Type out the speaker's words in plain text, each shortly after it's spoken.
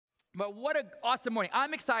But what an awesome morning.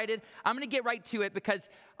 I'm excited. I'm going to get right to it because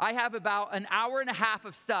I have about an hour and a half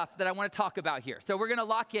of stuff that I want to talk about here. So we're going to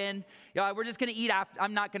lock in. We're just going to eat after.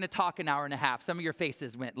 I'm not going to talk an hour and a half. Some of your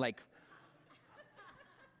faces went like,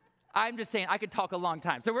 I'm just saying I could talk a long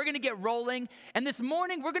time. So we're going to get rolling. And this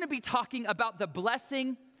morning, we're going to be talking about the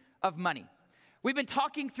blessing of money. We've been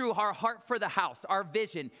talking through our heart for the house, our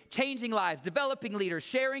vision, changing lives, developing leaders,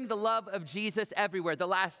 sharing the love of Jesus everywhere the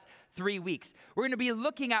last 3 weeks. We're going to be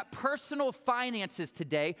looking at personal finances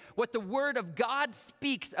today, what the Word of God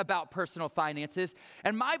speaks about personal finances.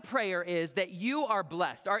 And my prayer is that you are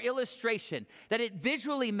blessed, our illustration, that it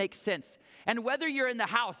visually makes sense. And whether you're in the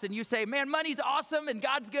house and you say, man, money's awesome and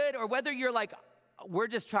God's good, or whether you're like, we're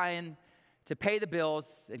just trying to pay the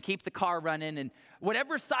bills and keep the car running, and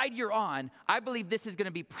whatever side you're on, I believe this is going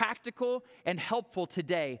to be practical and helpful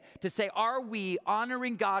today to say, are we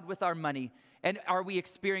honoring God with our money, and are we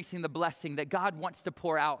experiencing the blessing that God wants to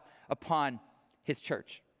pour out upon His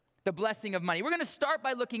church? The blessing of money. We're going to start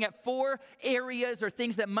by looking at 4 areas or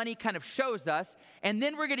things that money kind of shows us, and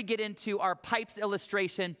then we're going to get into our pipes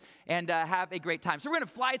illustration and have a great time. So we're going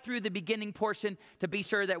to fly through the beginning portion to be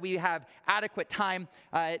sure that we have adequate time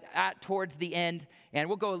towards the end, and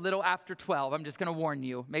we'll go a little after 12. I'm just going to warn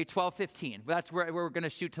you, maybe 12:15. That's where we're going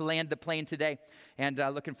to shoot to land the plane today, and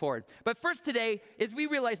looking forward. But first today is we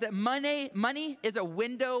realize that money is a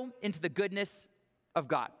window into the goodness of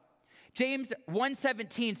God. James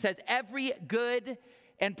 1:17 says, every good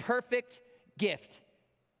and perfect gift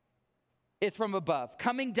is from above,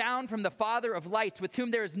 coming down from the Father of lights, with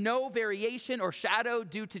whom there is no variation or shadow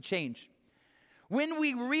due to change. When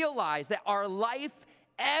we realize that our life,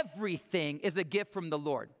 everything is a gift from the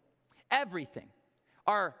Lord, everything,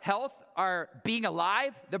 our health, our being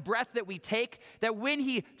alive, the breath that we take, that when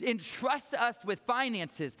He entrusts us with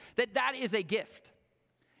finances, that is a gift.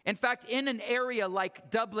 In fact, in an area like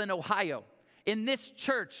Dublin, Ohio, in this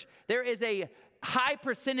church, there is a high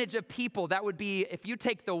percentage of people that would be, if you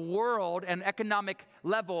take the world and economic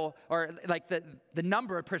level, or like the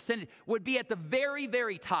number of percentage, would be at the very,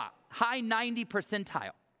 very top, high 90 percentile.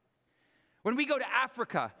 When we go to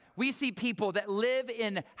Africa, we see people that live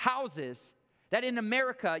in houses that in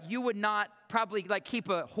America, you would not probably like keep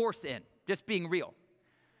a horse in, just being real.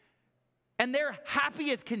 And they're happy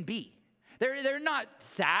as can be. They're not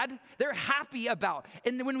sad. They're happy about.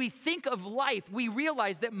 And when we think of life, we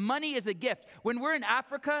realize that money is a gift. When we're in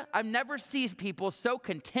Africa, I've never seen people so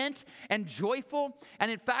content and joyful. And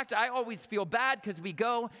in fact, I always feel bad because we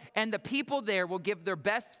go and the people there will give their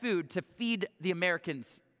best food to feed the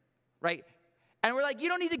Americans, right? And we're like, you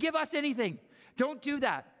don't need to give us anything. Don't do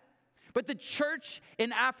that. But the church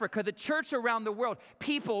in Africa, the church around the world,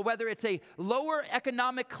 people, whether it's a lower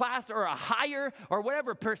economic class or a higher or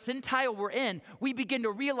whatever percentile we're in, we begin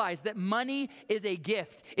to realize that money is a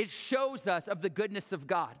gift. It shows us of the goodness of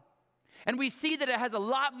God. And we see that it has a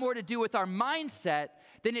lot more to do with our mindset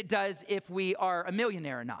than it does if we are a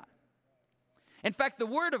millionaire or not. In fact, the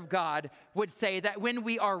Word of God would say that when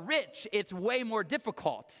we are rich, it's way more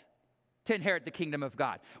difficult to inherit the kingdom of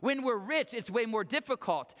God. When we're rich, it's way more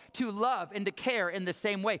difficult to love and to care in the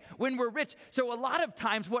same way. When we're rich, so a lot of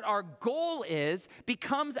times what our goal is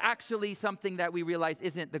becomes actually something that we realize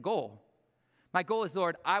isn't the goal. My goal is,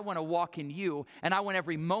 Lord, I want to walk in you, and I want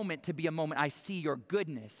every moment to be a moment I see your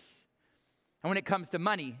goodness. And when it comes to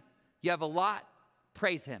money, you have a lot,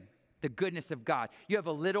 praise Him. The goodness of God. You have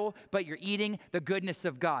a little, but you're eating the goodness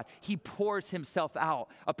of God. He pours Himself out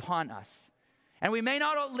upon us. And we may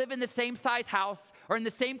not all live in the same size house or in the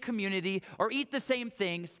same community or eat the same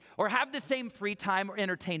things or have the same free time or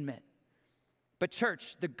entertainment. But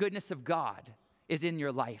church, the goodness of God is in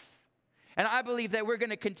your life. And I believe that we're going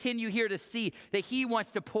to continue here to see that He wants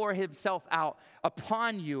to pour Himself out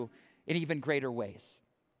upon you in even greater ways.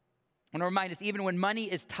 I want to remind us, even when money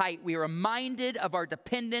is tight, we are reminded of our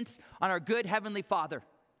dependence on our good Heavenly Father.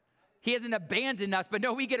 He hasn't abandoned us, but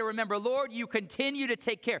no, we get to remember, Lord, you continue to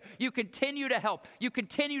take care. You continue to help. You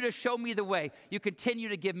continue to show me the way. You continue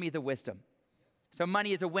to give me the wisdom. So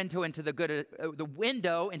money is a window into the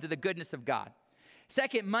goodness of God.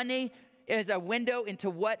 Second, money is a window into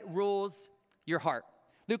what rules your heart.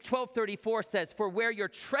 Luke 12:34 says, for where your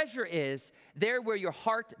treasure is, there will your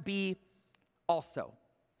heart be also.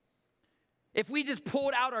 If we just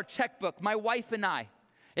pulled out our checkbook, my wife and I,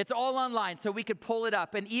 it's all online, so we could pull it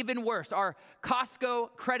up. And even worse, our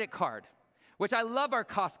Costco credit card, which I love our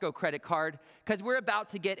Costco credit card because we're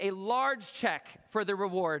about to get a large check for the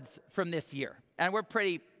rewards from this year. And we're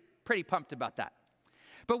pretty pumped about that.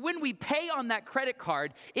 But when we pay on that credit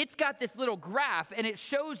card, it's got this little graph, and it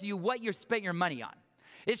shows you what you spent your money on.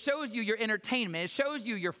 It shows you your entertainment. It shows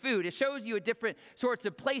you your food. It shows you different sorts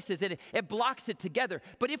of places, and it blocks it together.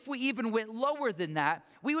 But if we even went lower than that,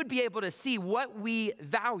 we would be able to see what we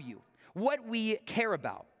value, what we care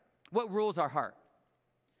about, what rules our heart.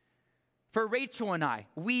 For Rachel and I,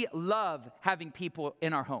 we love having people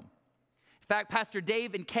in our home. In fact, Pastor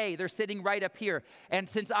Dave and Kay, they're sitting right up here. And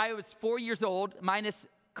since I was 4 years old, minus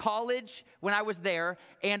college when I was there,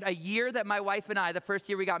 and a year that my wife and I, the first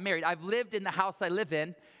year we got married, I've lived in the house I live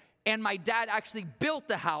in, and my dad actually built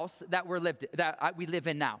the house that we live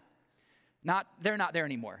in now. They're not there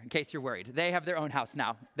anymore, in case you're worried. They have their own house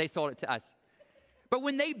now. They sold it to us. But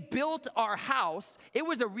when they built our house, it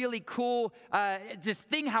was a really cool just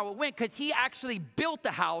thing how it went, because he actually built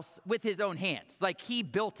the house with his own hands. Like, he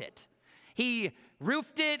built it. He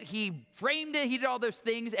roofed it, he framed it, he did all those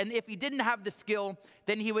things, and if he didn't have the skill,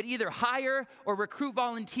 then he would either hire or recruit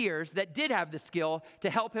volunteers that did have the skill to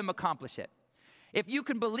help him accomplish it. If you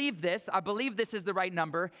can believe this, I believe this is the right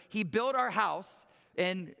number. He built our house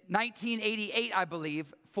in 1988, I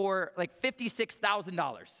believe, for like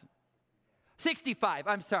 $56,000. 65,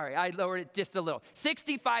 I'm sorry, I lowered it just a little.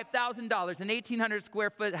 $65,000, an 1,800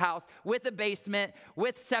 square foot house with a basement,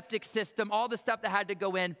 with septic system, all the stuff that had to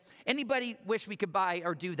go in. Anybody wish we could buy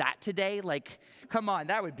or do that today? Like, come on,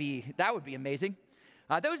 that would be amazing.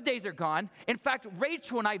 Those days are gone. In fact,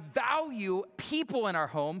 Rachel and I value people in our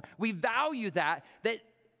home. We value that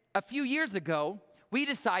a few years ago, we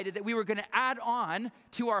decided that we were going to add on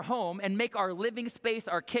to our home and make our living space,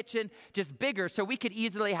 our kitchen, just bigger so we could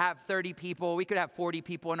easily have 30 people. We could have 40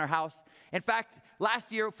 people in our house. In fact,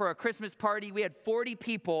 last year for a Christmas party, we had 40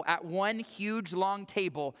 people at one huge long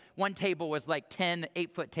table. One table was like 10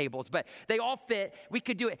 8-foot tables, but they all fit. We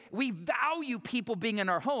could do it. We value people being in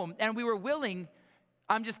our home, and we were willing,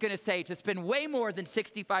 I'm just going to say, to spend way more than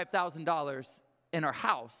 $65,000 in our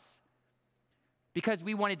house, because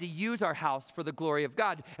we wanted to use our house for the glory of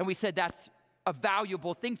God. And we said that's a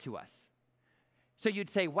valuable thing to us. So you'd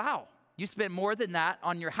say, wow, you spent more than that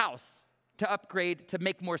on your house to upgrade, to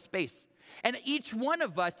make more space. And each one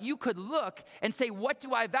of us, you could look and say, what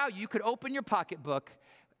do I value? You could open your pocketbook,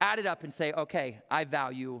 add it up and say, okay, I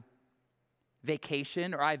value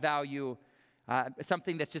vacation, or I value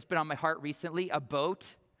something that's just been on my heart recently, a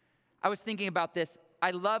boat. I was thinking about this.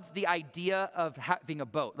 I love the idea of having a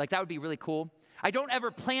boat. Like, that would be really cool. I don't ever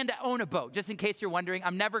plan to own a boat. Just in case you're wondering,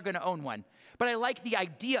 I'm never going to own one. But I like the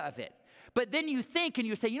idea of it. But then you think and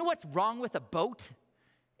you say, you know what's wrong with a boat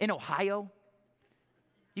in Ohio?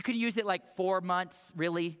 You can use it like 4 months,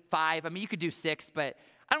 really, 5. I mean, you could do 6, but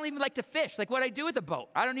I don't even like to fish. Like, what I do with a boat,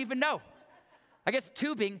 I don't even know. I guess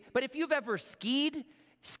tubing. But if you've ever skied,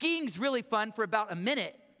 skiing's really fun for about a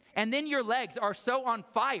minute. And then your legs are so on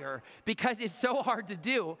fire because it's so hard to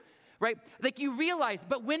do. Right? Like, you realize,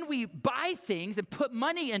 but when we buy things and put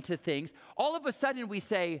money into things, all of a sudden we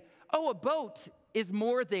say, oh, a boat is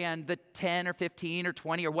more than the 10 or 15 or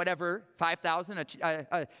 20 or whatever, 5,000,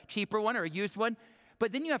 a cheaper one or a used one.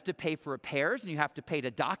 But then you have to pay for repairs, and you have to pay to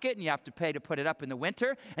dock it, and you have to pay to put it up in the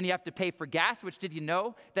winter, and you have to pay for gas, which, did you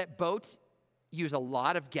know that boats use a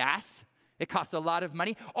lot of gas? It costs a lot of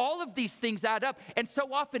money. All of these things add up. And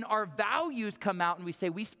so often our values come out and we say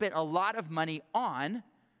we spent a lot of money on,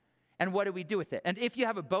 and what do we do with it? And if you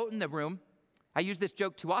have a boat in the room, I use this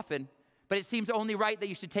joke too often, but it seems only right that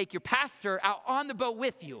you should take your pastor out on the boat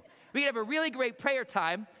with you. We could have a really great prayer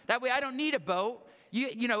time. That way I don't need a boat.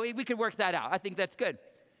 You know, we could work that out. I think that's good.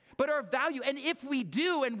 But our value, and if we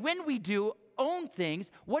do, and when we do own things,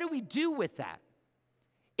 what do we do with that?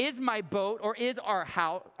 Is my boat, or is our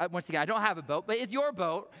house, once again, I don't have a boat, but is your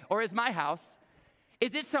boat, or is my house, is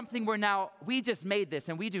this something where now we just made this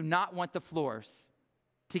and we do not want the floors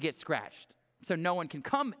to get scratched, so no one can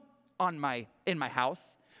come in my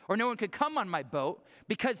house, or no one can come on my boat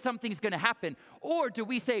because something's going to happen? Or do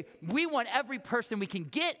we say we want every person we can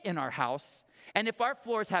get in our house, and if our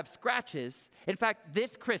floors have scratches? In fact,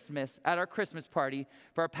 this Christmas at our Christmas party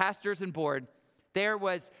for our pastors and board, there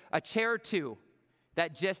was a chair or two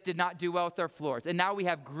that just did not do well with our floors, and now we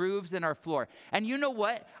have grooves in our floor. And you know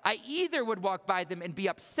what? I either would walk by them and be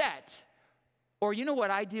upset, or you know what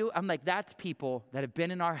I do? I'm like, that's people that have been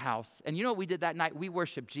in our house. And you know what we did that night? We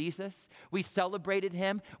worshiped Jesus. We celebrated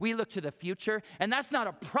him. We looked to the future. And that's not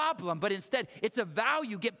a problem, but instead, it's a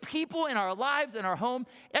value. Get people in our lives, in our home.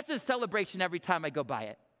 That's a celebration every time I go by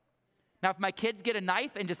it. Now, if my kids get a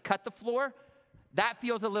knife and just cut the floor, that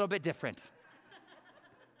feels a little bit different.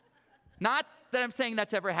 Not that I'm saying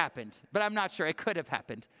that's ever happened, but I'm not sure. It could have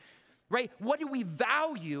happened, right? What do we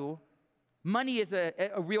value? Money is a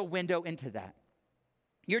real window into that.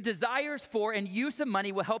 Your desires for and use of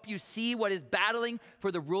money will help you see what is battling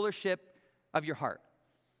for the rulership of your heart.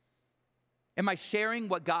 Am I sharing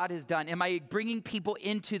what God has done? Am I bringing people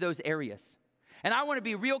into those areas? And I want to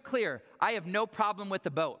be real clear. I have no problem with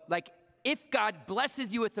the boat. Like, if God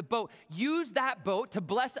blesses you with the boat, use that boat to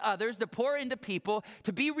bless others, to pour into people,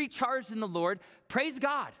 to be recharged in the Lord. Praise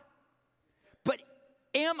God. But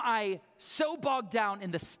am I so bogged down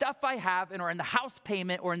in the stuff I have or in the house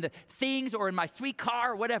payment or in the things or in my sweet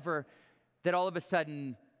car or whatever that all of a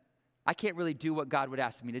sudden I can't really do what God would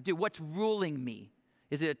ask me to do? What's ruling me?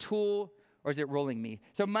 Is it a tool or is it ruling me?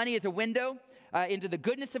 So money is a window into the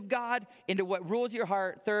goodness of God, into what rules your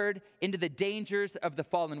heart. Third, into the dangers of the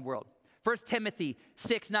fallen world. 1 Timothy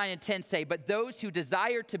 6, 9, and 10 say, but those who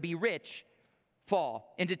desire to be rich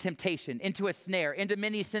fall into temptation, into a snare, into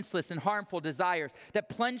many senseless and harmful desires that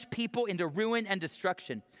plunge people into ruin and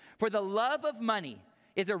destruction. For the love of money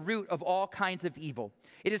is a root of all kinds of evil.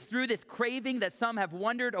 It is through this craving that some have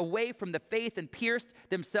wandered away from the faith and pierced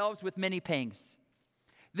themselves with many pangs.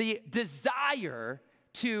 The desire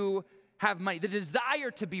to have money, the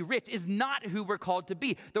desire to be rich is not who we're called to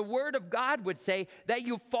be. The Word of God would say that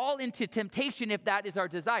you fall into temptation if that is our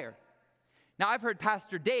desire. Now, I've heard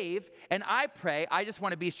Pastor Dave, and I pray, I just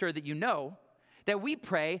want to be sure that you know, that we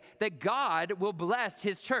pray that God will bless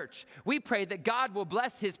his church. We pray that God will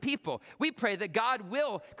bless his people. We pray that God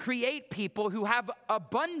will create people who have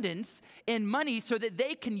abundance in money so that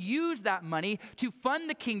they can use that money to fund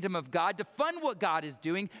the kingdom of God, to fund what God is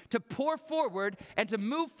doing, to pour forward and to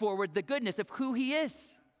move forward the goodness of who he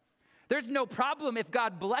is. There's no problem if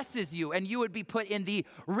God blesses you and you would be put in the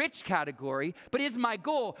rich category, but is my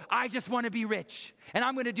goal, I just want to be rich, and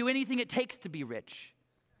I'm going to do anything it takes to be rich.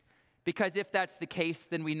 Because if that's the case,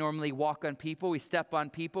 then we normally walk on people, we step on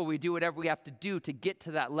people, we do whatever we have to do to get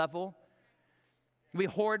to that level. We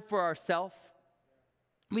hoard for ourselves.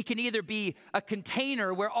 We can either be a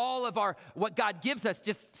container where all of what God gives us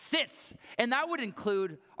just sits, and that would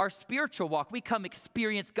include our spiritual walk. We come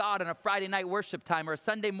experience God on a Friday night worship time or a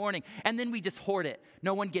Sunday morning, and then we just hoard it.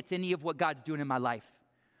 No one gets any of what God's doing in my life.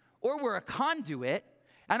 Or we're a conduit,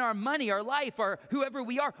 and our money, our life, or whoever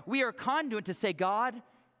we are a conduit to say, God,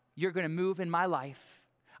 you're going to move in my life.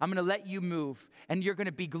 I'm going to let you move, and you're going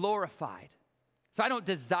to be glorified. So I don't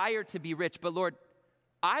desire to be rich, but Lord,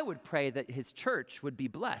 I would pray that his church would be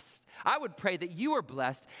blessed. I would pray that you are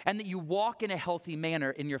blessed and that you walk in a healthy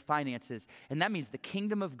manner in your finances. And that means the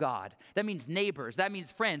kingdom of God. That means neighbors. That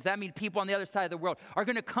means friends. That means people on the other side of the world are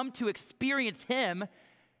going to come to experience him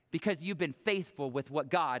because you've been faithful with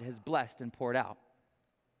what God has blessed and poured out.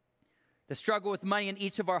 The struggle with money in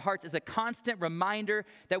each of our hearts is a constant reminder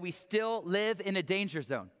that we still live in a danger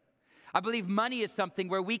zone. I believe money is something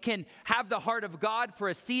where we can have the heart of God for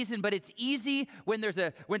a season, but it's easy when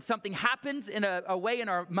something happens in a way in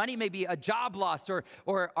our money, maybe a job loss or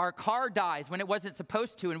our car dies when it wasn't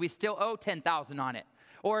supposed to and we still owe $10,000 on it.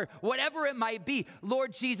 Or whatever it might be.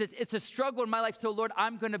 Lord Jesus, it's a struggle in my life. So Lord,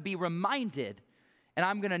 I'm going to be reminded and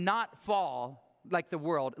I'm going to not fall like the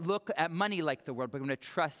world, look at money like the world, but I'm going to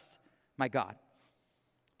trust my God.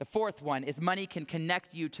 The fourth one is money can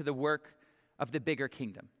connect you to the work of the bigger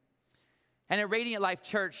kingdom. And at Radiant Life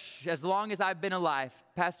Church, as long as I've been alive,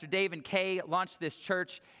 Pastor Dave and Kay launched this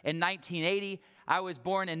church in 1980. I was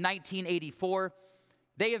born in 1984.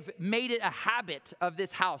 They have made it a habit of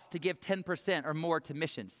this house to give 10% or more to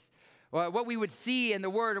missions. What we would see in the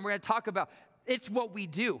Word, and we're going to talk about, it's what we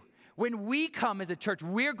do. When we come as a church,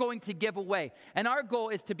 we're going to give away. And our goal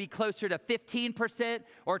is to be closer to 15%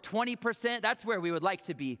 or 20%. That's where we would like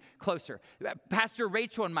to be closer. Pastor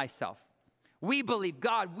Rachel and myself, we believe,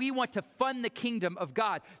 God, we want to fund the kingdom of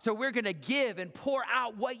God. So we're going to give and pour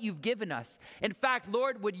out what you've given us. In fact,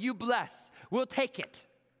 Lord, would you bless? We'll take it.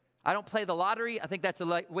 I don't play the lottery. I think that's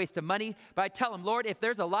a waste of money. But I tell them, Lord, if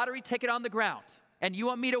there's a lottery ticket on the ground and you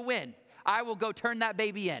want me to win, I will go turn that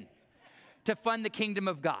baby in to fund the kingdom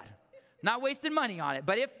of God. Not wasting money on it.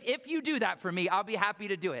 But if you do that for me, I'll be happy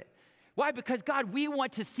to do it. Why? Because, God, we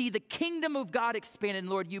want to see the kingdom of God expand. And,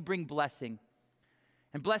 Lord, you bring blessing.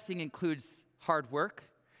 And blessing includes hard work.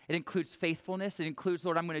 It includes faithfulness. It includes,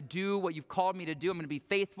 Lord, I'm going to do what you've called me to do. I'm going to be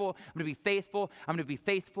faithful. I'm going to be faithful. I'm going to be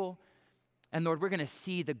faithful. And Lord, we're going to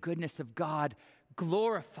see the goodness of God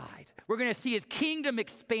glorified. We're going to see his kingdom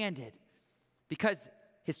expanded because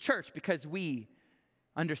his church, because we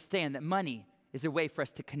understand that money is a way for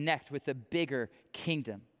us to connect with a bigger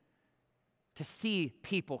kingdom, to see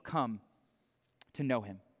people come to know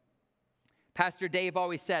him. Pastor Dave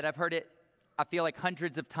always said, I've heard it, I feel like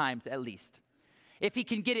hundreds of times at least. If he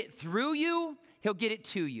can get it through you, he'll get it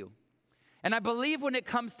to you. And I believe when it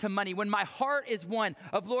comes to money, when my heart is one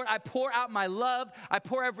of, Lord, I pour out my love, I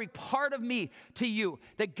pour every part of me to you,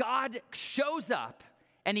 that God shows up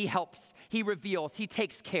and he helps, he reveals, he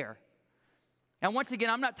takes care. And once again,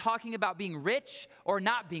 I'm not talking about being rich or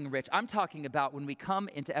not being rich. I'm talking about when we come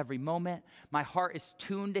into every moment, my heart is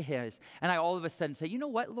tuned to his, and I all of a sudden say, you know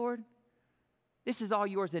what, Lord? This is all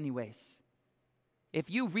yours anyways. If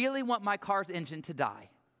you really want my car's engine to die,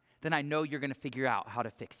 then I know you're going to figure out how to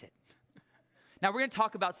fix it. Now, we're going to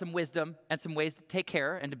talk about some wisdom and some ways to take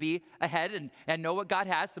care and to be ahead and know what God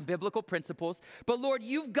has, some biblical principles. But Lord,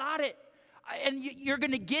 you've got it. And you're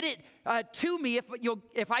going to get it to me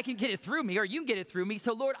if I can get it through me, or you can get it through me.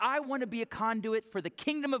 So, Lord, I want to be a conduit for the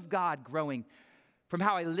kingdom of God growing from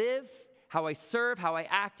how I live, how I serve, how I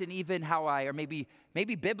act, and even how I, or maybe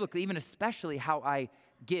biblically, even especially how I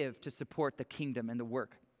give to support the kingdom and the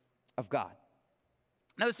work of God.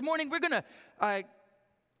 Now, this morning, we're going to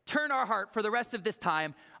turn our heart for the rest of this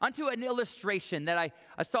time onto an illustration that I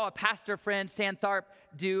saw a pastor friend, Stan Tharp,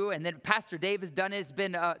 do, and then Pastor Dave has done it. It's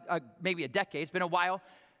been maybe a decade. It's been a while.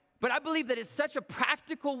 But I believe that it's such a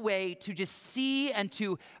practical way to just see and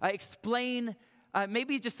to explain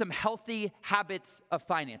maybe just some healthy habits of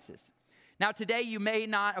finances. Now, today you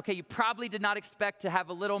you probably did not expect to have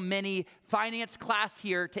a little mini finance class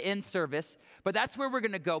here to end service, but that's where we're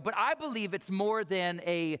going to go. But I believe it's more than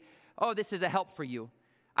this is a help for you.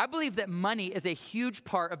 I believe that money is a huge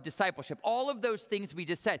part of discipleship. All of those things we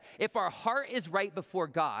just said. If our heart is right before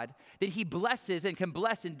God, then he blesses and can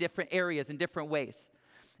bless in different areas, in different ways.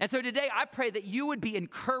 And so today, I pray that you would be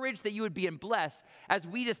encouraged, that you would be blessed as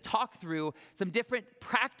we just talk through some different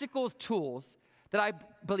practical tools that I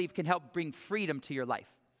believe can help bring freedom to your life.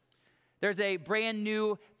 There's a brand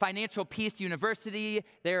new Financial Peace University.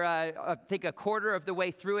 They're, I think, a quarter of the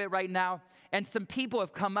way through it right now. And some people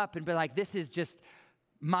have come up and been like, this is just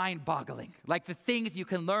mind-boggling. Like the things you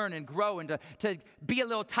can learn and grow and to be a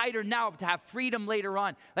little tighter now, to have freedom later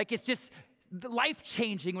on. Like it's just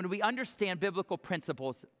life-changing when we understand biblical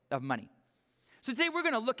principles of money. So today we're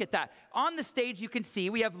going to look at that. On the stage you can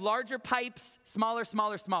see we have larger pipes, smaller,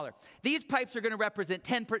 smaller, smaller. These pipes are going to represent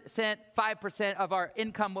 10%, 5% of our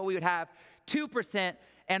income, what we would have, 2%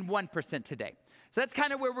 and 1% today. So that's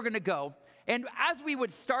kind of where we're going to go. And as we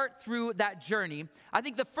would start through that journey, I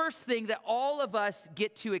think the first thing that all of us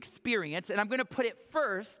get to experience, and I'm going to put it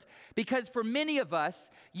first, because for many of us,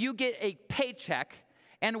 you get a paycheck,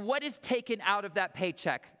 and what is taken out of that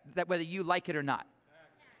paycheck, that whether you like it or not?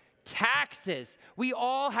 Taxes. We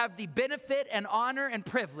all have the benefit and honor and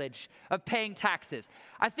privilege of paying taxes.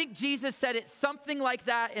 I think Jesus said it something like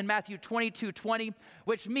that in Matthew 22:20,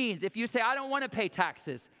 which means if you say, I don't want to pay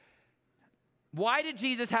taxes, why did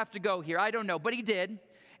Jesus have to go here? I don't know, but he did.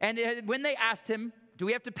 And when they asked him, do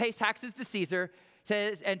we have to pay taxes to Caesar?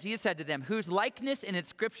 And Jesus said to them, whose likeness and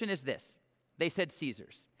inscription is this? They said,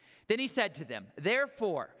 Caesar's. Then he said to them,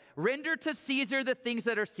 therefore, render to Caesar the things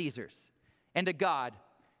that are Caesar's, and to God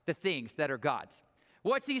the things that are God's.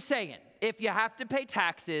 What's he saying? If you have to pay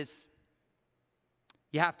taxes,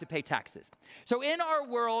 you have to pay taxes. So in our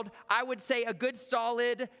world, I would say a good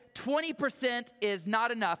solid 20% is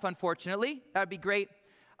not enough, unfortunately. That would be great.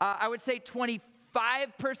 I would say 25%,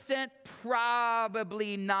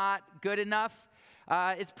 probably not good enough.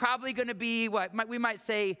 It's probably going to be we might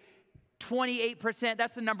say 28%.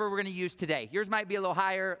 That's the number we're going to use today. Yours might be a little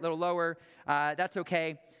higher, a little lower. That's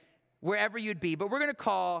okay, wherever you'd be. But we're going to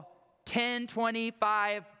call 10,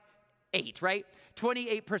 25, 8, right?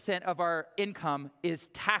 28% of our income is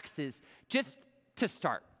taxes, just to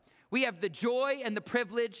start. We have the joy and the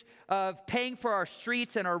privilege of paying for our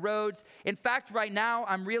streets and our roads. In fact, right now,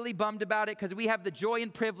 I'm really bummed about it because we have the joy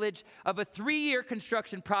and privilege of a 3-year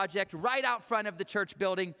construction project right out front of the church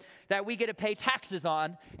building that we get to pay taxes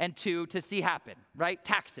on and to see happen, right?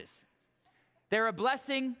 Taxes. They're a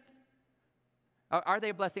blessing. Are they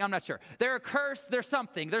a blessing? I'm not sure. They're a curse. They're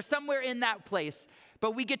something. They're somewhere in that place.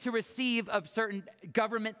 But we get to receive of certain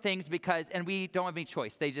government things and we don't have any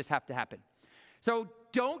choice. They just have to happen. So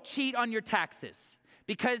don't cheat on your taxes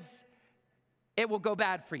because it will go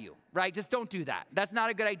bad for you, right? Just don't do that. That's not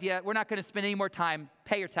a good idea. We're not going to spend any more time.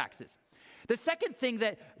 Pay your taxes. The second thing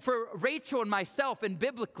that for Rachel and myself and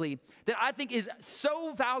biblically that I think is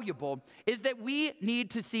so valuable is that we need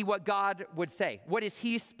to see what God would say. What is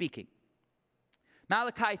he speaking?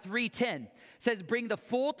 Malachi 3:10 says, bring the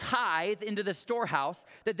full tithe into the storehouse,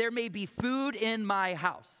 that there may be food in my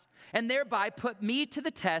house, and thereby put me to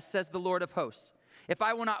the test, says the Lord of hosts. If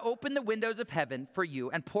I will not open the windows of heaven for you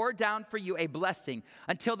and pour down for you a blessing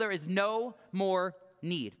until there is no more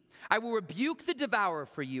need. I will rebuke the devourer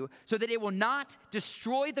for you, so that it will not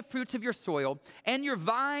destroy the fruits of your soil, and your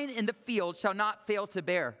vine in the field shall not fail to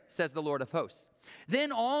bear, says the Lord of hosts.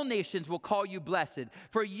 Then all nations will call you blessed,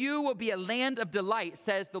 for you will be a land of delight,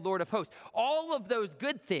 says the Lord of hosts. All of those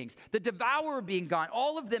good things, the devourer being gone,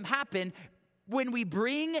 all of them happen when we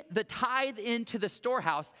bring the tithe into the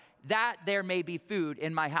storehouse, that there may be food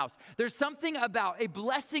in my house. There's something about a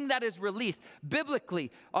blessing that is released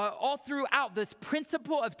biblically all throughout this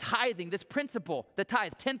principle of tithing, this principle, the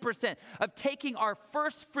tithe, 10%, of taking our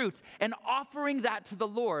first fruits and offering that to the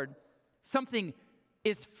Lord. Something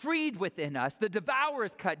is freed within us. The devourer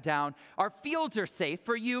is cut down. Our fields are safe.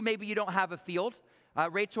 For you, maybe you don't have a field.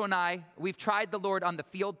 Rachel and I, we've tried the Lord on the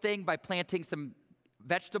field thing by planting some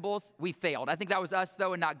vegetables. We failed. I think that was us,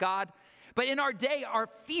 though, and not God. But in our day, our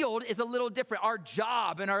field is a little different. Our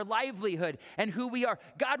job and our livelihood and who we are.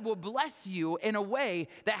 God will bless you in a way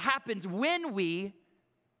that happens when we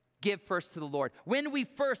give first to the Lord, when we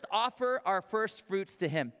first offer our first fruits to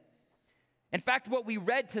Him. In fact, what we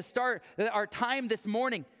read to start our time this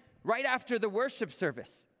morning, right after the worship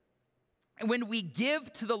service, and when we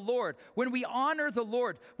give to the Lord, when we honor the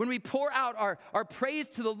Lord, when we pour out our praise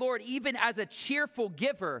to the Lord, even as a cheerful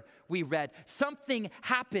giver, we read, something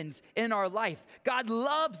happens in our life. God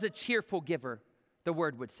loves a cheerful giver, the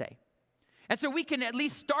word would say. And so we can at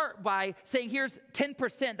least start by saying, here's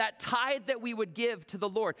 10%, that tithe that we would give to the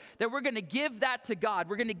Lord, that we're going to give that to God.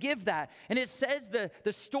 We're going to give that. And it says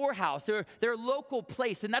the storehouse or their local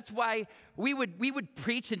place. And that's why we would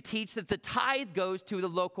preach and teach that the tithe goes to the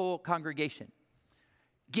local congregation.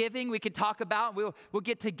 Giving, we could talk about. We'll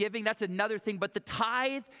get to giving. That's another thing. But the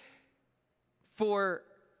tithe for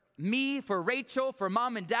me, for Rachel, for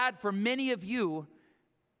mom and dad, for many of you,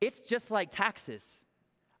 it's just like taxes.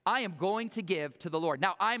 I am going to give to the Lord.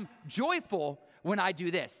 Now, I'm joyful when I do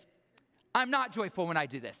this. I'm not joyful when I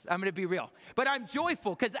do this. I'm going to be real. But I'm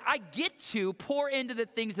joyful because I get to pour into the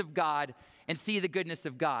things of God and see the goodness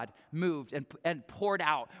of God moved and poured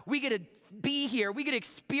out. We get to be here. We get to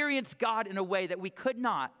experience God in a way that we could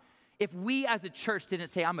not if we as a church didn't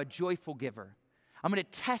say, I'm a joyful giver. I'm going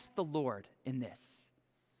to test the Lord in this.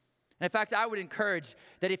 And in fact, I would encourage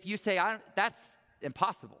that if you say, that's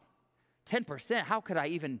impossible. 10%, how could I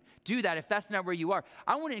even do that if that's not where you are?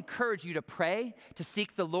 I want to encourage you to pray, to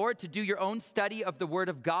seek the Lord, to do your own study of the Word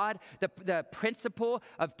of God, the principle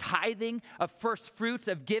of tithing, of first fruits,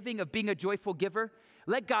 of giving, of being a joyful giver.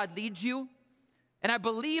 Let God lead you. And I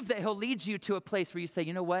believe that He'll lead you to a place where you say,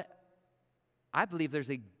 you know what? I believe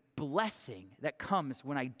there's a blessing that comes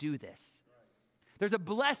when I do this. There's a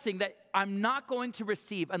blessing that I'm not going to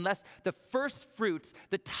receive unless the first fruits,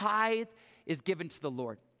 the tithe, is given to the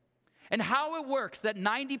Lord. And how it works, that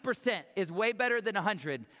 90% is way better than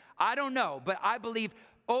 100, I don't know. But I believe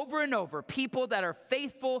over and over, people that are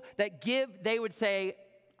faithful, that give, they would say,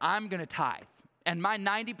 I'm going to tithe. And my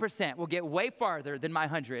 90% will get way farther than my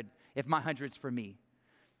 100 if my 100's for me.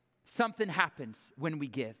 Something happens when we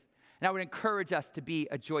give. And I would encourage us to be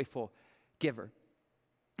a joyful giver.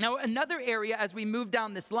 Now, another area as we move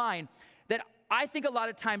down this line that I think a lot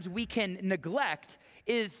of times we can neglect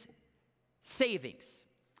is savings.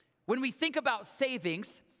 When we think about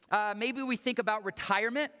savings, maybe we think about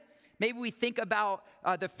retirement. Maybe we think about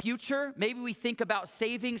the future. Maybe we think about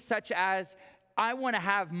savings such as, I want to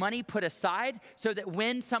have money put aside so that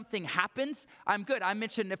when something happens, I'm good. I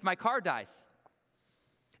mentioned if my car dies.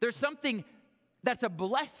 There's something that's a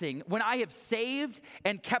blessing when I have saved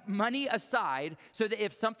and kept money aside so that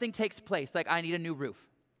if something takes place, like I need a new roof,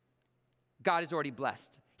 God is already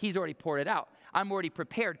blessed. He's already poured it out. I'm already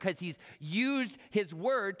prepared because He's used His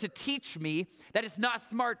word to teach me that it's not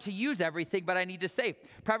smart to use everything, but I need to save.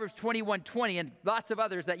 Proverbs 21:20 and lots of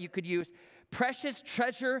others that you could use. Precious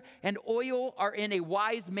treasure and oil are in a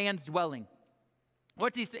wise man's dwelling.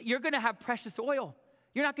 What's he say? You're going to have precious oil.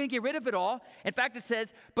 You're not going to get rid of it all. In fact, it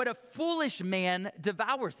says, but a foolish man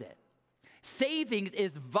devours it. Savings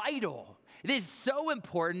is vital. It is so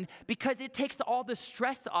important because it takes all the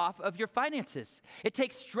stress off of your finances. It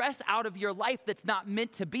takes stress out of your life that's not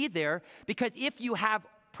meant to be there, because if you have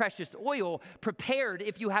precious oil prepared,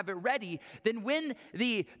 if you have it ready, then when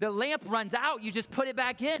the lamp runs out, you just put it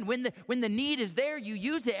back in. When the need is there, you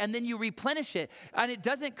use it and then you replenish it. And it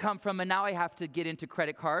doesn't come from, and now I have to get into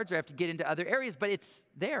credit cards or I have to get into other areas, but it's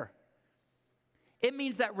there. It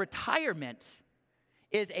means that retirement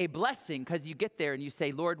is a blessing because you get there and you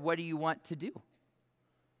say, Lord, what do you want to do?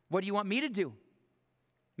 What do you want me to do?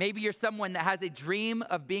 Maybe you're someone that has a dream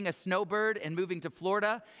of being a snowbird and moving to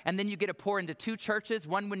Florida, and then you get to pour into two churches,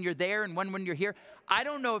 one when you're there and one when you're here. I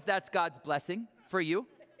don't know if that's God's blessing for you,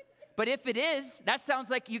 but if it is, that sounds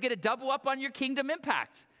like you get to double up on your kingdom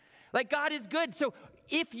impact. Like, God is good. So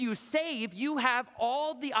if you save, you have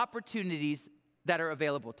all the opportunities that are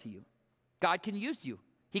available to you. God can use you.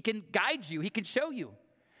 He can guide you. He can show you.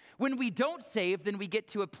 When we don't save, then we get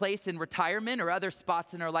to a place in retirement or other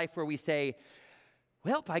spots in our life where we say,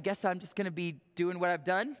 well, I guess I'm just going to be doing what I've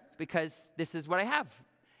done because this is what I have.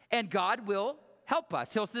 And God will help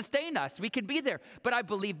us. He'll sustain us. We can be there. But I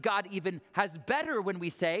believe God even has better when we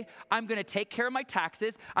say, I'm going to take care of my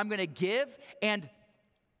taxes. I'm going to give. And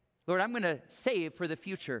Lord, I'm going to save for the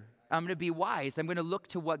future. I'm going to be wise. I'm going to look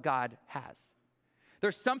to what God has.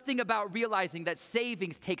 There's something about realizing that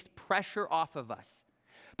savings takes pressure off of us.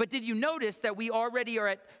 But did you notice that we already are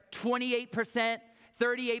at 28%,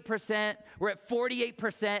 38%, we're at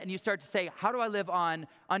 48%, and you start to say, how do I live on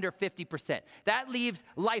under 50%? That leaves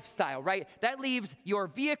lifestyle, right? That leaves your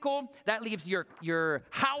vehicle, that leaves your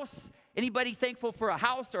house. Anybody thankful for a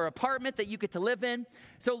house or apartment that you get to live in?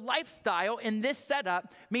 So lifestyle in this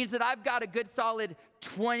setup means that I've got a good solid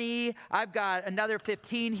 20, I've got another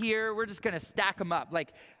 15 here. We're just gonna stack them up.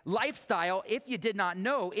 Like lifestyle, if you did not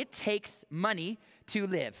know, it takes money to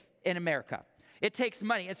live in America. It takes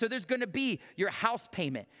money. And so there's going to be your house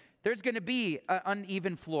payment. There's going to be an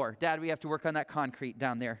uneven floor. Dad, we have to work on that concrete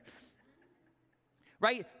down there.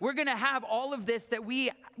 Right? We're going to have all of this that we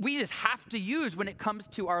just have to use when it comes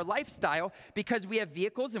to our lifestyle because we have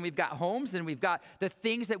vehicles and we've got homes and we've got the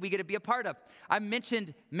things that we get to be a part of. I've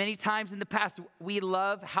mentioned many times in the past, we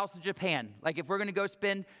love House of Japan. Like if we're going to go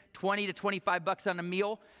spend 20 to 25 bucks on a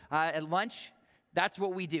meal at lunch, that's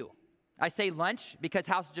what we do. I say lunch because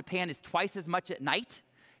House of Japan is twice as much at night.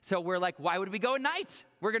 So we're like, why would we go at night?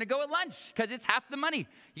 We're going to go at lunch because it's half the money.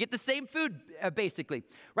 You get the same food, basically,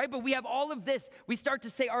 right? But we have all of this. We start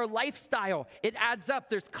to say our lifestyle, it adds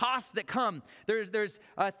up. There's costs that come. There's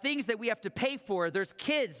things that we have to pay for. There's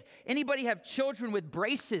kids. Anybody have children with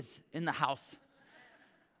braces in the house?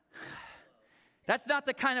 That's not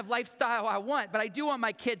the kind of lifestyle I want, but I do want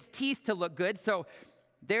my kids' teeth to look good. So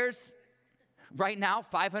there's... Right now,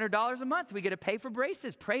 $500 a month, we get to pay for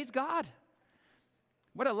braces. Praise God.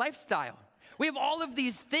 What a lifestyle. We have all of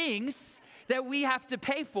these things that we have to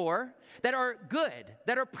pay for that are good,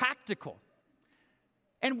 that are practical.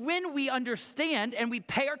 And when we understand and we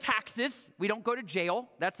pay our taxes, we don't go to jail,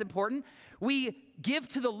 that's important. We give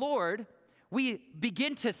to the Lord, we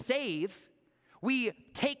begin to save, we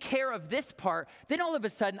take care of this part, then all of a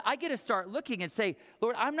sudden I get to start looking and say,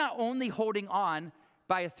 Lord, I'm not only holding on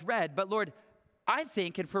by a thread, but Lord, I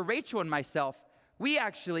think, and for Rachel and myself, we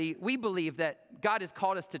believe that God has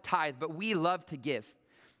called us to tithe, but we love to give.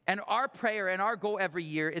 And our prayer and our goal every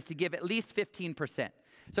year is to give at least 15%.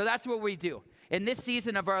 So that's what we do. In this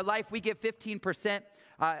season of our life, we give 15%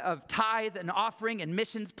 of tithe and offering and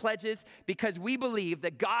missions pledges because we believe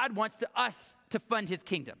that God wants us to fund his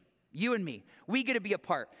kingdom. You and me, we get to be a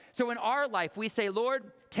part. So in our life, we say, Lord,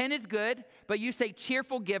 10 is good, but you say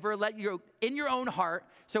cheerful giver, in your own heart,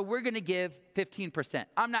 so we're going to give 15%.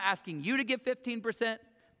 I'm not asking you to give 15%. I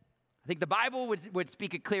think the Bible would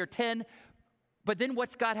speak a clear 10, but then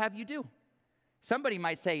what's God have you do? Somebody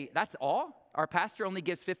might say, that's all? Our pastor only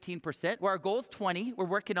gives 15%. Well, our goal is 20. We're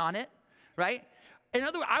working on it, right? In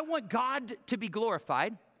other words, I want God to be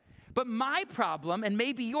glorified, but my problem, and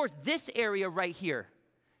maybe yours, this area right here,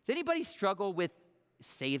 does anybody struggle with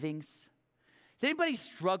savings? Does anybody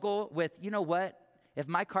struggle with, you know what? If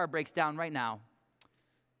my car breaks down right now,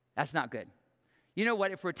 that's not good. You know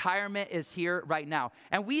what? If retirement is here right now,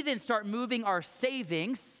 and we then start moving our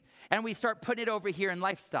savings and we start putting it over here in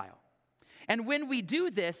lifestyle. And when we do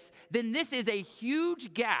this, then this is a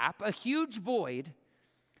huge gap, a huge void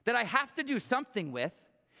that I have to do something with.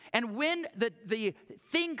 And when the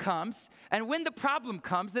thing comes and when the problem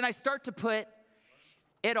comes, then I start to put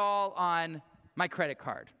it all on my credit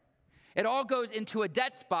card. It all goes into a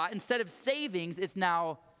debt spot. Instead of savings, it's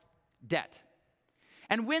now debt.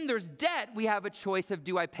 And when there's debt, we have a choice of,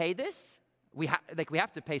 do I pay this? We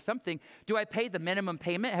have to pay something. Do I pay the minimum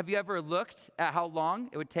payment? Have you ever looked at how long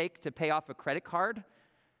it would take to pay off a credit card?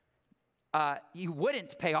 You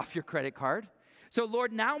wouldn't pay off your credit card. So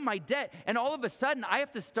Lord, now my debt, and all of a sudden I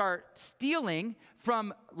have to start stealing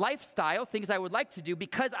from lifestyle, things I would like to do,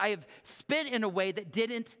 because I have spent in a way that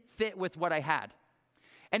didn't fit with what I had.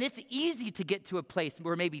 And it's easy to get to a place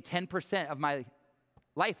where maybe 10% of my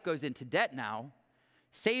life goes into debt now.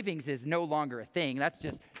 Savings is no longer a thing. That's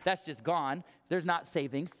just gone. There's not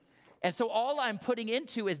savings. And so all I'm putting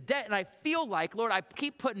into is debt, and I feel like, Lord, I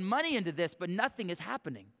keep putting money into this, but nothing is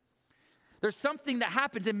happening. There's something that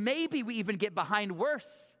happens, and maybe we even get behind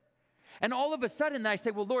worse. And all of a sudden, then I say,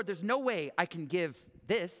 well, Lord, there's no way I can give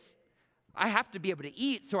this. I have to be able to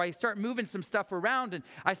eat. So I start moving some stuff around, and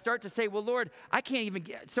I start to say, well, Lord, I can't even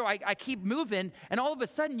get. So I keep moving, and all of a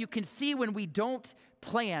sudden, you can see when we don't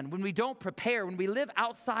plan, when we don't prepare, when we live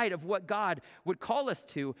outside of what God would call us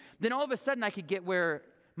to, then all of a sudden, I could get where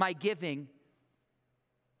my giving,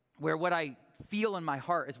 where what I feel in my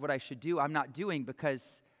heart is what I should do, I'm not doing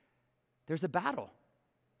because there's a battle.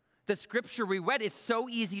 The scripture we read is so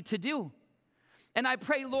easy to do. And I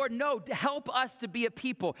pray, Lord, no, help us to be a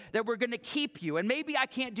people that we're going to keep you. And maybe I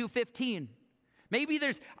can't do 15.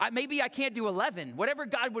 Maybe I can't do 11. Whatever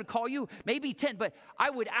God would call you, maybe 10. But I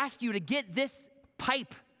would ask you to get this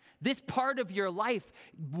pipe, this part of your life,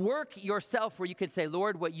 work yourself where you can say,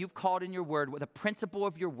 Lord, what you've called in your word, what the principle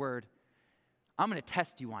of your word, I'm going to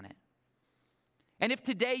test you on it. And if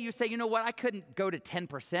today you say, you know what, I couldn't go to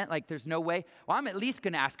 10%, like there's no way, well, I'm at least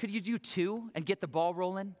going to ask, could you do 2 and get the ball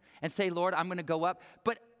rolling and say, Lord, I'm going to go up.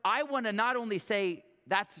 But I want to not only say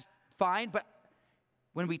that's fine, but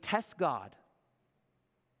when we test God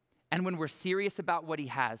and when we're serious about what he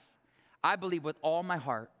has, I believe with all my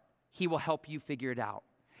heart, he will help you figure it out.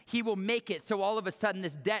 He will make it so all of a sudden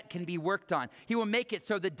this debt can be worked on. He will make it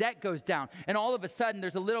so the debt goes down. And all of a sudden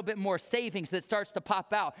there's a little bit more savings that starts to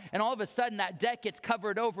pop out. And all of a sudden that debt gets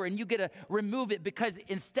covered over and you get to remove it because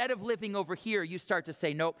instead of living over here, you start to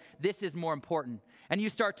say, nope, this is more important. And you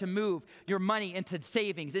start to move your money into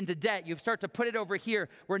savings, into debt. You start to put it over here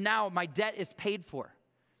where now my debt is paid for.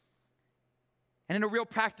 And in a real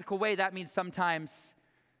practical way, that means sometimes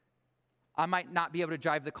I might not be able to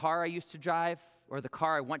drive the car I used to drive, or the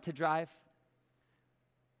car I want to drive.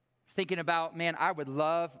 I was thinking about, man, I would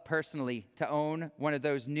love personally to own one of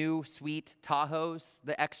those new sweet Tahoes,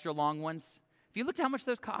 the extra long ones. If you looked at how much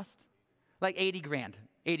those cost, like 80 grand.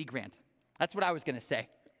 That's what I was gonna say.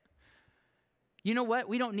 You know what?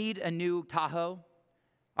 We don't need a new Tahoe.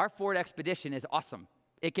 Our Ford Expedition is awesome.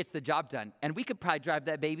 It gets the job done. And we could probably drive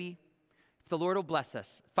that baby, if the Lord will bless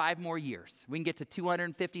us, 5 more years. We can get to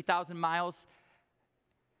 250,000 miles.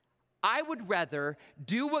 I would rather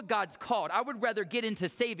do what God's called. I would rather get into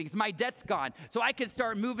savings. My debt's gone, so I can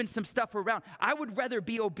start moving some stuff around. I would rather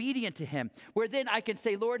be obedient to him, where then I can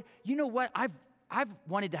say, Lord, you know what? I've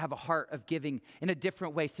wanted to have a heart of giving in a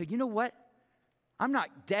different way. So you know what? I'm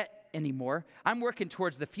not debt anymore. I'm working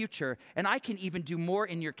towards the future, and I can even do more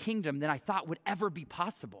in your kingdom than I thought would ever be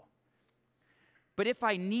possible. But if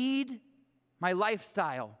I need my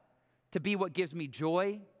lifestyle to be what gives me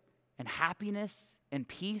joy and happiness and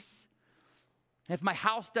peace, and if my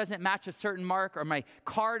house doesn't match a certain mark or my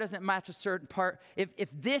car doesn't match a certain part, if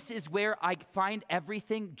this is where I find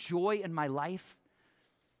everything, joy in my life,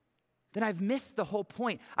 then I've missed the whole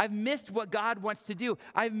point. I've missed what God wants to do.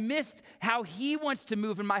 I've missed how he wants to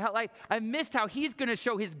move in my life. I've missed how he's going to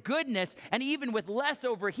show his goodness, and even with less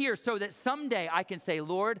over here, so that someday I can say,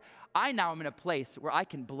 Lord, I now am in a place where I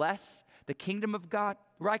can bless the kingdom of God,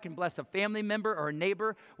 where I can bless a family member or a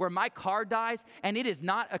neighbor, where my car dies and it is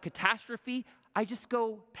not a catastrophe. I just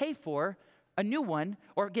go pay for a new one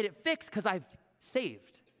or get it fixed because I've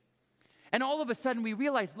saved. And all of a sudden we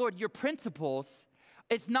realize, Lord, your principles,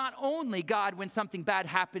 it's not only, God, when something bad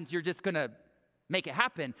happens, you're just going to make it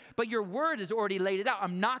happen, but your word has already laid it out.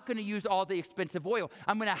 I'm not going to use all the expensive oil.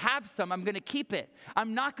 I'm going to have some. I'm going to keep it.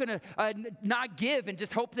 I'm not going to not give and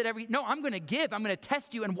just hope that no, I'm going to give. I'm going to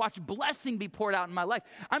test you and watch blessing be poured out in my life.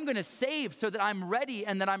 I'm going to save so that I'm ready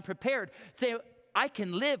and that I'm prepared. Say, I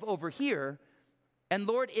can live over here. And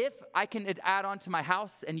Lord, if I can add on to my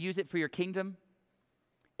house and use it for your kingdom,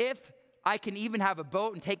 if I can even have a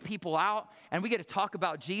boat and take people out and we get to talk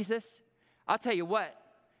about Jesus, I'll tell you what,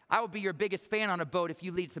 I will be your biggest fan on a boat if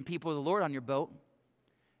you lead some people to the Lord on your boat.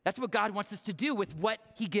 That's what God wants us to do with what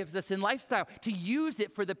he gives us in lifestyle, to use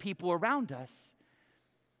it for the people around us.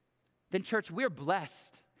 Then church, we're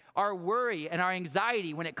blessed. Our worry and our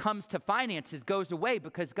anxiety when it comes to finances goes away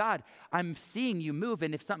because God, I'm seeing you move,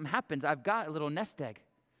 and if something happens, I've got a little nest egg.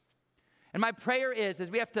 And my prayer is,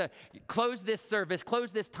 as we have to close this service,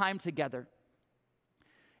 close this time together,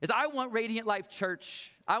 is I want Radiant Life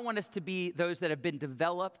Church, I want us to be those that have been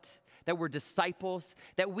developed, that we're disciples,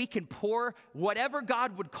 that we can pour whatever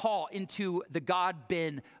God would call into the God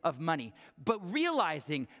bin of money, but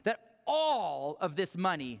realizing that all of this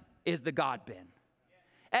money is the God bin.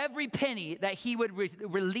 Every penny that he would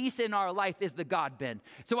release in our life is the God bin.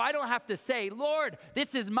 So I don't have to say, Lord,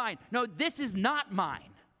 this is mine. No, this is not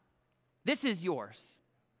mine. This is yours.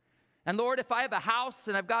 And Lord, if I have a house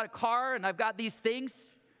and I've got a car and I've got these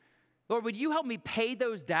things, Lord, would you help me pay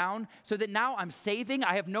those down so that now I'm saving?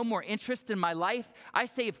 I have no more interest in my life. I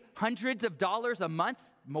save hundreds of dollars a month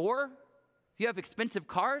more. If you have expensive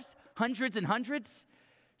cars, hundreds and hundreds.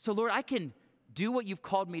 So Lord, I can do what you've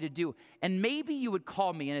called me to do. And maybe you would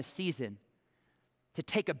call me in a season to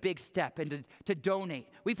take a big step and to donate.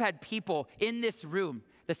 We've had people in this room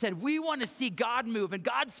that said, we want to see God move, and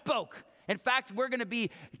God spoke. In fact, we're going to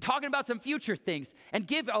be talking about some future things and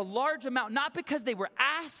give a large amount, not because they were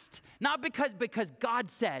asked, not because God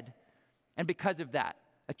said. And because of that,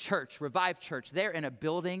 a church, Revive Church, they're in a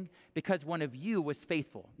building because one of you was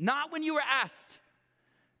faithful. Not when you were asked,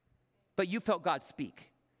 but you felt God speak.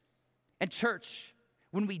 And church,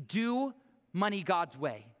 when we do money God's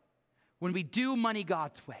way,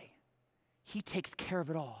 He takes care of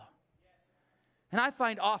it all. And I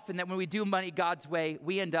find often that when we do money God's way,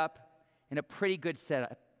 we end up in a pretty good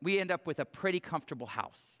setup. We end up with a pretty comfortable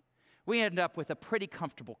house. We end up with a pretty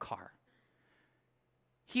comfortable car.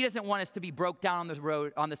 He doesn't want us to be broke down on the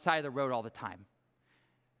road, on the side of the road all the time.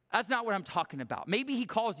 That's not what I'm talking about. Maybe He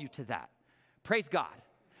calls you to that. Praise God.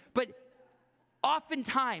 But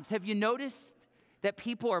oftentimes, have you noticed that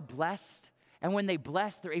people are blessed? And when they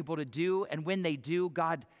bless, they're able to do. And when they do,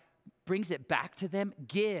 God brings it back to them.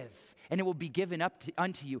 Give, and it will be given up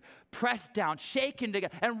unto you. Pressed down, shaken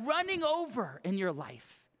together, and running over in your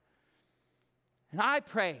life. And I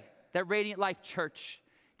pray that Radiant Life Church,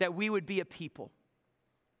 that we would be a people,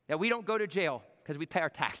 that we don't go to jail because we pay our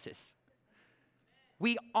taxes.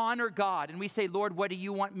 We honor God and we say, Lord, what do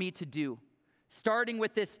you want me to do? Starting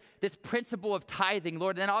with this principle of tithing,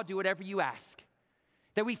 Lord, then I'll do whatever you ask.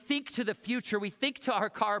 That we think to the future, we think to our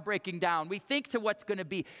car breaking down, we think to what's going to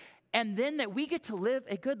be, and then that we get to live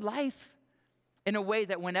a good life in a way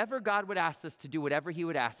that whenever God would ask us to do whatever He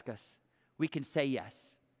would ask us, we can say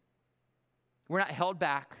yes. We're not held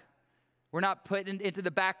back. We're not put into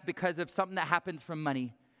the back because of something that happens from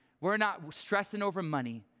money. We're not stressing over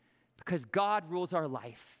money because God rules our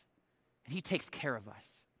life and He takes care of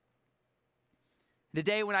us.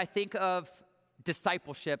 Today, when I think of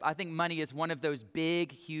discipleship, I think money is one of those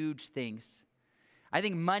big, huge things. I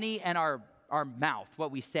think money and our mouth,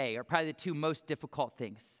 what we say, are probably the two most difficult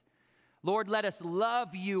things. Lord, let us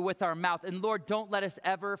love you with our mouth. And Lord, don't let us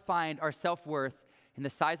ever find our self-worth in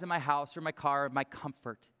the size of my house or my car or my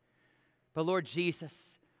comfort. But Lord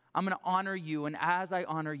Jesus, I'm going to honor you. And as I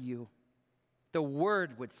honor you, the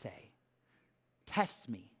word would say, test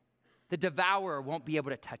me. The devourer won't be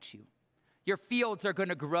able to touch you. Your fields are going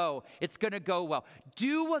to grow. It's going to go well.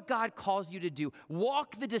 Do what God calls you to do.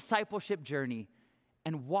 Walk the discipleship journey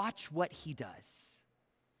and watch what He does.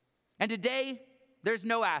 And today, there's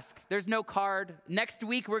no ask. There's no card. Next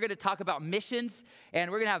week, we're going to talk about missions,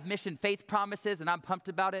 and we're going to have mission faith promises, and I'm pumped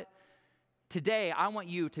about it. Today, I want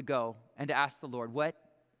you to go and to ask the Lord, what?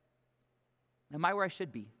 Am I where I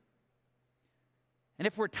should be? And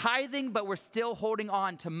if we're tithing, but we're still holding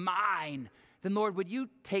on to mine, then Lord, would you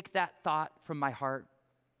take that thought from my heart?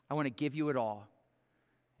 I want to give you it all.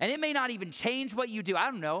 And it may not even change what you do. I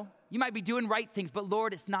don't know. You might be doing right things, but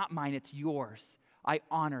Lord, it's not mine, it's yours. I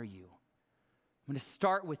honor you. I'm going to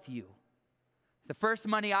start with you. The first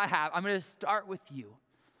money I have, I'm going to start with you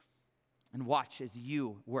and watch as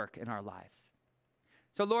you work in our lives.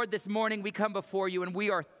 So Lord, this morning we come before you and we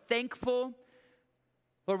are thankful.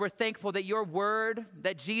 Lord, we're thankful that your word,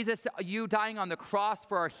 that Jesus, you dying on the cross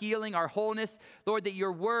for our healing, our wholeness, Lord, that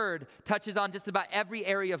your word touches on just about every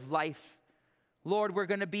area of life. Lord, we're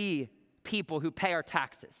going to be people who pay our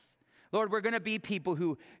taxes. Lord, we're going to be people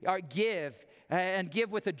who give and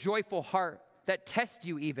give with a joyful heart that test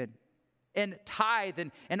you even in tithe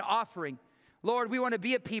and offering. Lord, we want to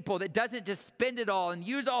be a people that doesn't just spend it all and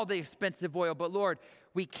use all the expensive oil, but Lord,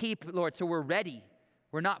 we keep, Lord, so we're ready.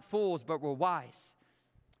 We're not fools, but we're wise.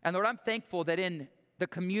 And Lord, I'm thankful that in the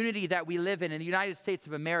community that we live in the United States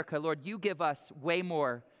of America, Lord, you give us way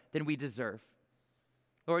more than we deserve.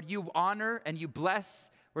 Lord, you honor and you bless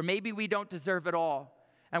where maybe we don't deserve it all,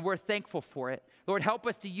 and we're thankful for it. Lord, help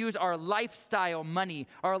us to use our lifestyle money,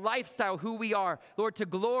 our lifestyle, who we are, Lord, to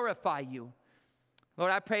glorify you.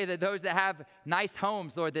 Lord, I pray that those that have nice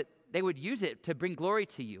homes, Lord, that they would use it to bring glory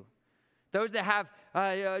to you. Those that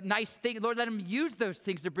have nice things, Lord, let them use those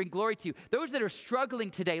things to bring glory to you. Those that are struggling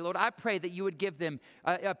today, Lord, I pray that you would give them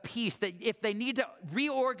a peace, that if they need to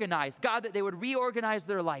reorganize, God, that they would reorganize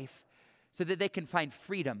their life so that they can find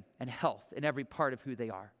freedom and health in every part of who they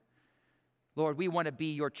are. Lord, we want to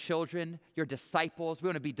be your children, your disciples. We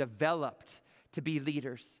want to be developed to be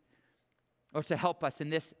leaders or to help us in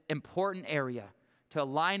this important area to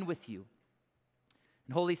align with you.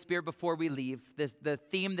 And Holy Spirit, before we leave, the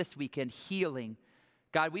theme this weekend, healing.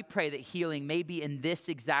 God, we pray that healing may be in this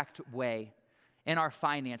exact way in our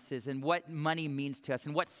finances and what money means to us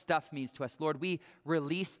and what stuff means to us. Lord, we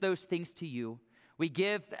release those things to you. We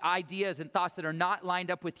give ideas and thoughts that are not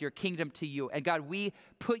lined up with your kingdom to you. And God, we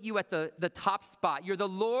put you at the top spot. You're the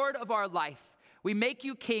Lord of our life. We make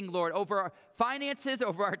you king, Lord, over our finances,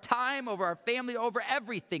 over our time, over our family, over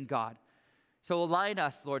everything, God. So align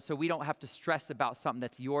us, Lord, so we don't have to stress about something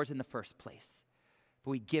that's yours in the first place.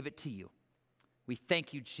 But we give it to you. We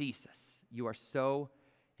thank you, Jesus. You are so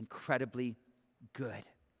incredibly good.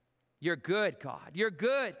 You're good, God. You're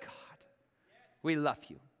good, God. We love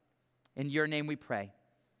you. In your name we pray.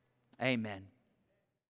 Amen.